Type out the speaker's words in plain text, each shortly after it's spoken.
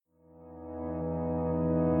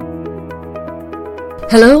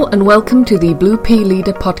Hello and welcome to the Blue Pea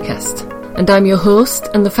Leader podcast, and I'm your host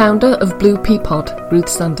and the founder of Blue Pea Pod, Ruth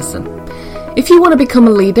Sanderson. If you want to become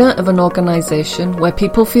a leader of an organisation where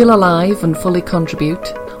people feel alive and fully contribute,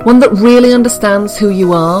 one that really understands who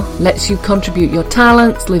you are, lets you contribute your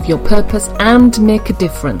talents, live your purpose and make a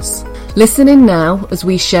difference, listen in now as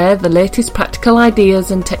we share the latest practical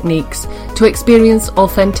ideas and techniques to experience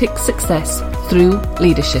authentic success through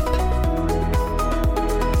leadership.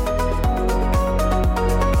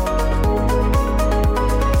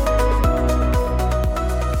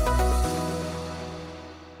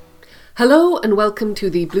 Hello and welcome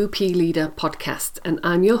to the Blue Pea Leader podcast, and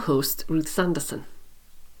I'm your host, Ruth Sanderson.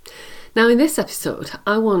 Now in this episode,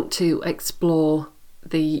 I want to explore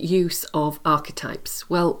the use of archetypes.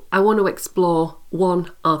 Well, I want to explore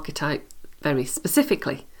one archetype very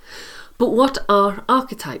specifically. But what are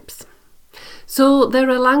archetypes? So they're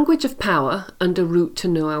a language of power and a route to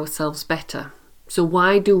know ourselves better. So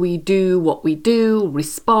why do we do what we do,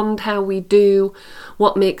 respond how we do,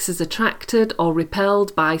 what makes us attracted or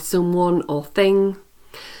repelled by someone or thing?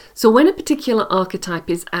 So when a particular archetype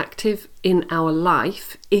is active in our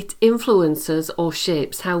life, it influences or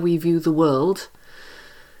shapes how we view the world.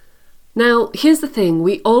 Now, here's the thing,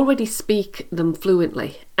 we already speak them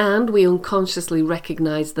fluently and we unconsciously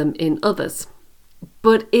recognise them in others.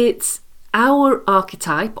 But it's our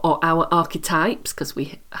archetype or our archetypes, because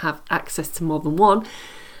we have access to more than one.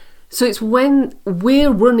 So it's when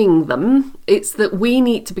we're running them, it's that we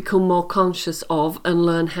need to become more conscious of and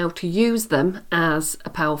learn how to use them as a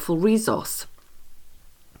powerful resource.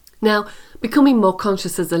 Now, becoming more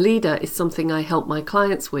conscious as a leader is something I help my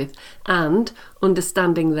clients with, and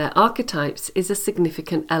understanding their archetypes is a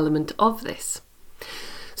significant element of this.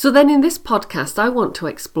 So then in this podcast, I want to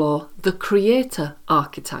explore the creator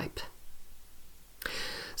archetype.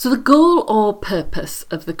 So the goal or purpose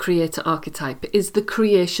of the creator archetype is the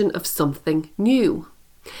creation of something new.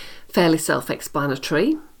 Fairly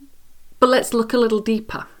self-explanatory, but let's look a little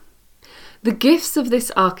deeper. The gifts of this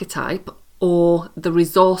archetype, or the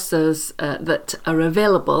resources that are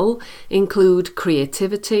available, include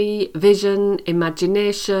creativity, vision,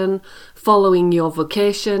 imagination, following your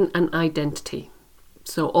vocation and identity.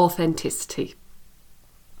 So authenticity.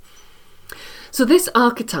 So this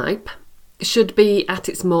archetype should be at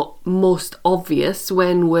its most obvious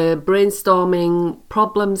when we're brainstorming,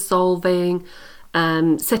 problem solving,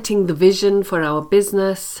 setting the vision for our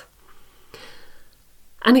business.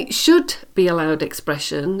 And it should be allowed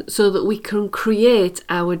expression so that we can create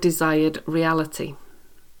our desired reality.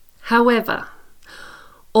 However,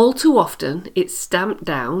 all too often it's stamped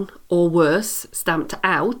down, or worse, stamped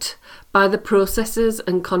out, by the processes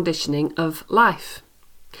and conditioning of life.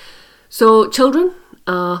 So children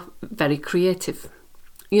are very creative.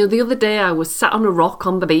 You know, the other day I was sat on a rock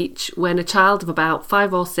on the beach when a child of about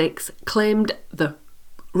 5 or 6 claimed the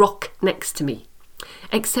rock next to me.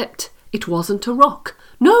 Except it wasn't a rock.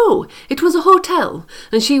 No, it was a hotel,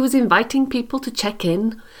 and she was inviting people to check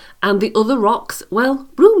in, and the other rocks, well,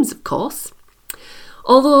 rooms of course.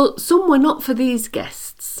 Although some were not for these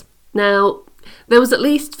guests. Now, there was at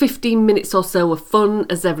least 15 minutes or so of fun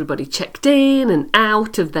as everybody checked in and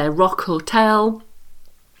out of their rock hotel.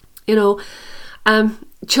 You know,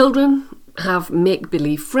 children have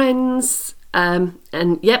make-believe friends, and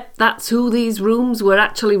yep, that's who these rooms were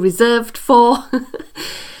actually reserved for.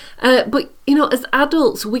 But, you know, as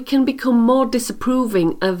adults, we can become more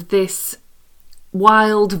disapproving of this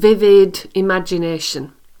wild, vivid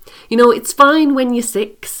imagination. You know, it's fine when you're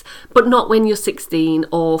 6, but not when you're 16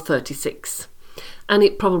 or 36. And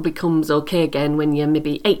it probably comes okay again when you're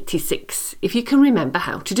maybe 86, if you can remember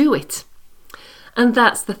how to do it. And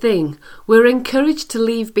that's the thing, we're encouraged to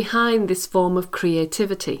leave behind this form of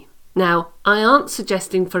creativity. Now, I aren't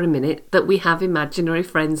suggesting for a minute that we have imaginary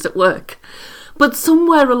friends at work, but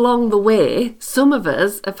somewhere along the way, some of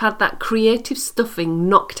us have had that creative stuffing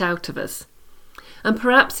knocked out of us. And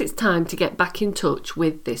perhaps it's time to get back in touch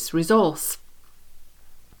with this resource.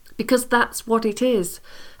 Because that's what it is,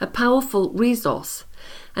 a powerful resource.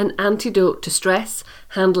 An antidote to stress,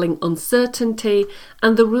 handling uncertainty,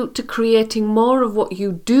 and the route to creating more of what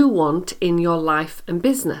you do want in your life and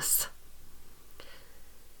business.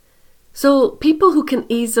 So people who can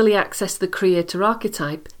easily access the creator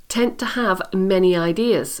archetype tend to have many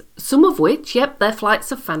ideas, some of which, yep, they're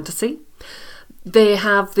flights of fantasy. They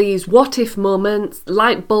have these what-if moments,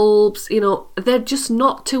 light bulbs, you know, they're just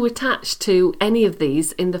not too attached to any of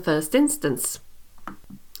these in the first instance.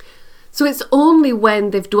 So it's only when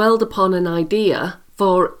they've dwelled upon an idea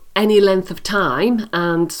for any length of time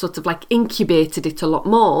and sort of like incubated it a lot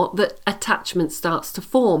more that attachment starts to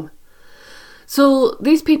form. So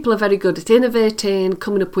these people are very good at innovating,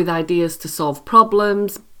 coming up with ideas to solve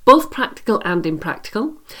problems, both practical and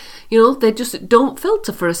impractical. They just don't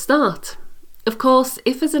filter for a start. Of course,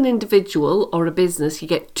 if as an individual or a business you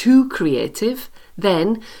get too creative,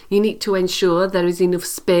 then you need to ensure there is enough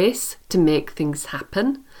space to make things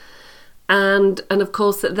happen. And of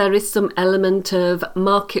course that there is some element of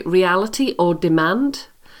market reality or demand.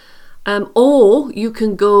 Or you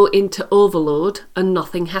can go into overload and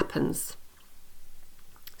nothing happens.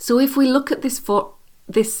 So if we look at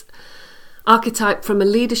this archetype from a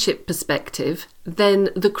leadership perspective, then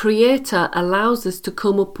the creator allows us to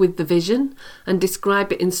come up with the vision and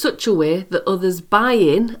describe it in such a way that others buy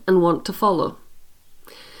in and want to follow.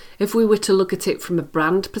 If we were to look at it from a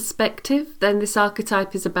brand perspective, then this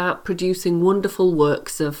archetype is about producing wonderful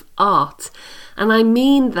works of art. And I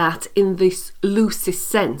mean that in this loosest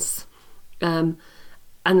sense.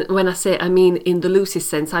 And when I mean in the loosest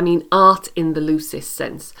sense, I mean art in the loosest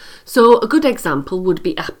sense. So a good example would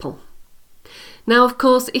be Apple. Now, of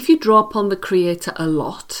course, if you draw upon the creator a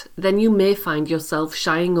lot, then you may find yourself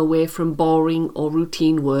shying away from boring or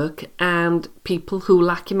routine work and people who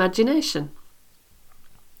lack imagination.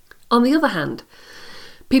 On the other hand,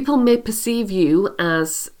 people may perceive you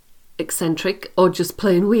as eccentric or just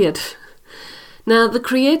plain weird. Now, the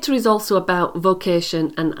creator is also about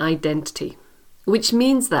vocation and identity, which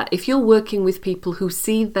means that if you're working with people who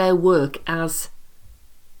see their work as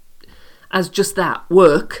just that,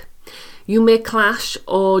 work, you may clash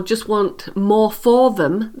or just want more for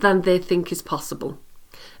them than they think is possible.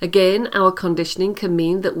 Again, our conditioning can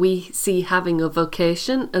mean that we see having a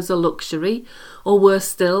vocation as a luxury, or worse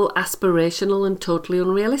still, aspirational and totally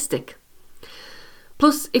unrealistic.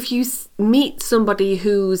 Plus, if you meet somebody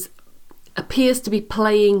who appears to be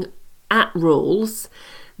playing at roles,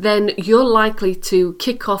 then you're likely to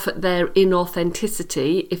kick off at their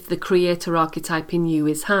inauthenticity if the creator archetype in you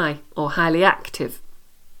is high or highly active.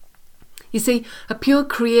 You see, a pure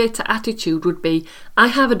creator attitude would be, I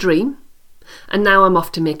have a dream, and now I'm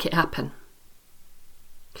off to make it happen.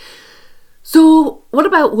 So what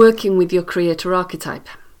about working with your creator archetype?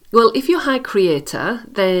 Well, if you're high creator,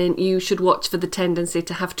 then you should watch for the tendency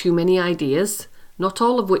to have too many ideas, not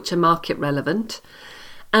all of which are market relevant,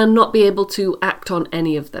 and not be able to act on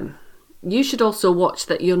any of them. You should also watch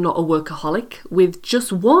that you're not a workaholic with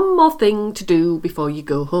just one more thing to do before you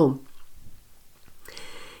go home.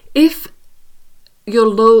 If you're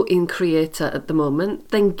low in creator at the moment,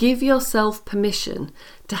 then give yourself permission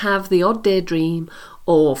to have the odd daydream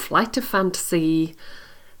or flight of fantasy.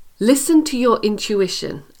 Listen to your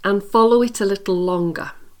intuition and follow it a little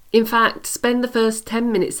longer. In fact, spend the first 10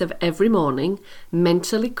 minutes of every morning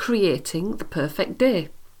mentally creating the perfect day.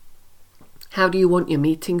 How do you want your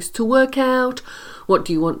meetings to work out? What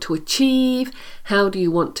do you want to achieve? How do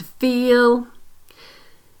you want to feel?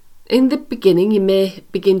 In the beginning, you may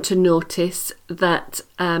begin to notice that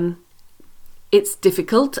it's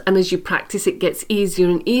difficult, and as you practice, it gets easier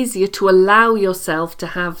and easier to allow yourself to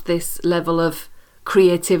have this level of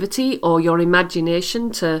creativity or your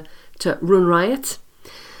imagination to run riot.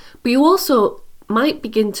 But you also might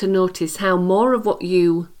begin to notice how more of what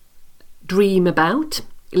you dream about,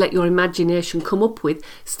 let your imagination come up with,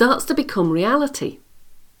 starts to become reality.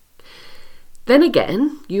 Then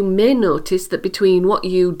again, you may notice that between what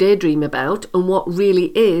you daydream about and what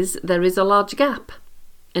really is, there is a large gap.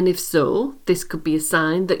 And if so, this could be a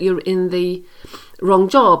sign that you're in the wrong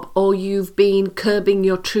job, or you've been curbing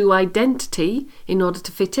your true identity in order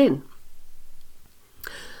to fit in.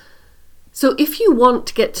 So if you want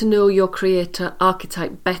to get to know your creator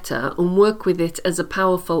archetype better and work with it as a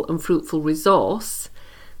powerful and fruitful resource,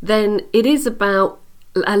 then it is about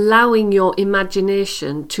allowing your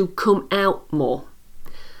imagination to come out more.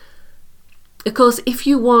 Of course, if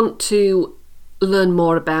you want to learn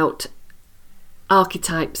more about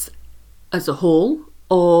archetypes as a whole,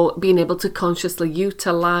 or being able to consciously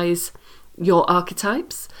utilize your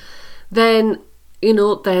archetypes, then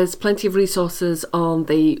there's plenty of resources on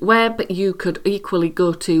the web. You could equally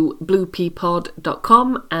go to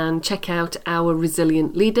bluepeapod.com and check out our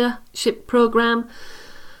Resilient Leadership program,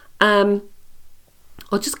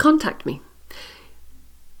 or just contact me.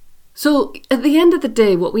 So at the end of the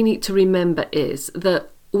day, what we need to remember is that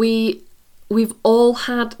we've all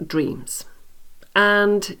had dreams,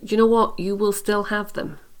 and you know what? You will still have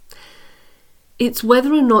them. It's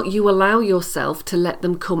whether or not you allow yourself to let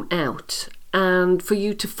them come out and for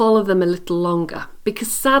you to follow them a little longer.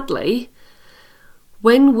 Because sadly,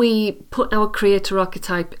 when we put our creator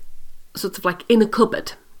archetype sort of like in a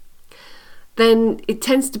cupboard, then it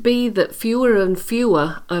tends to be that fewer and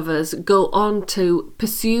fewer of us go on to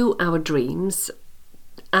pursue our dreams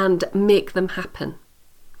and make them happen.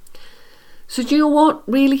 So do you know what?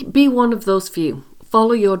 Really be one of those few.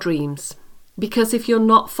 Follow your dreams. Because if you're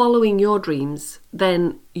not following your dreams,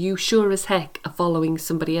 then you sure as heck are following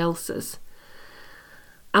somebody else's.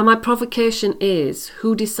 And my provocation is,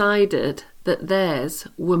 who decided that theirs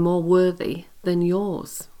were more worthy than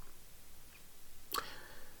yours?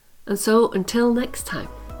 And so until next time.